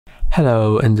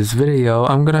Hello, in this video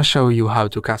I'm gonna show you how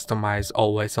to customize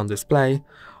Always on Display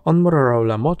on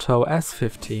Motorola Moto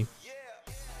S50.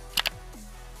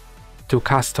 To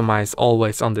customize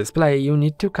Always on Display, you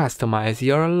need to customize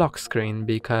your lock screen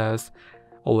because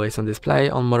Always on Display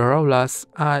on Motorola's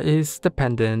is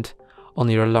dependent on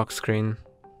your lock screen.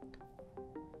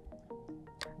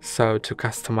 So to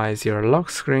customize your lock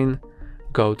screen,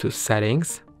 go to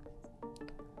Settings,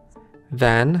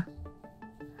 then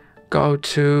go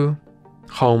to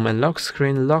Home and lock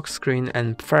screen,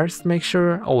 and first make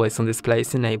sure Always on Display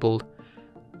is enabled.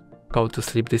 Go to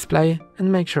Sleep Display and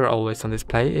make sure Always on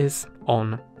Display is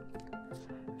on.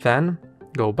 Then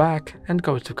go back and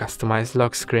go to Customize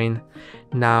Lock Screen.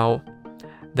 Now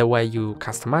the way you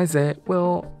customize it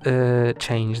will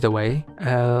change the way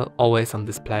Always on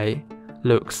Display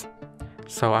looks.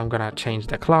 So I'm gonna change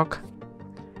the clock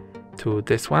to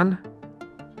this one.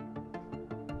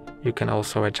 You can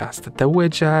also adjust the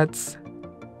widgets.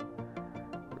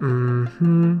 I'm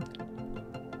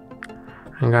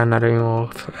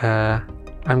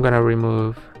gonna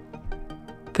remove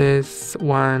this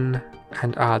one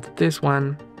and add this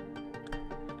one.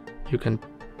 You can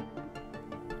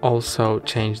also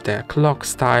change the clock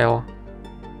style,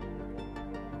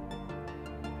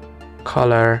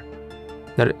 color,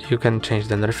 you can change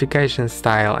the notification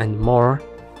style and more.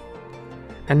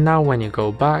 And now when you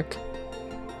go back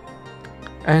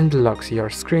and lock your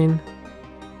screen,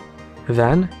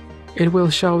 then it will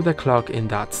show the clock in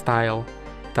that style.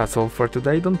 That's all for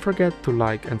today. Don't forget to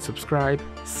like and subscribe.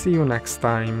 See you next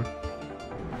time.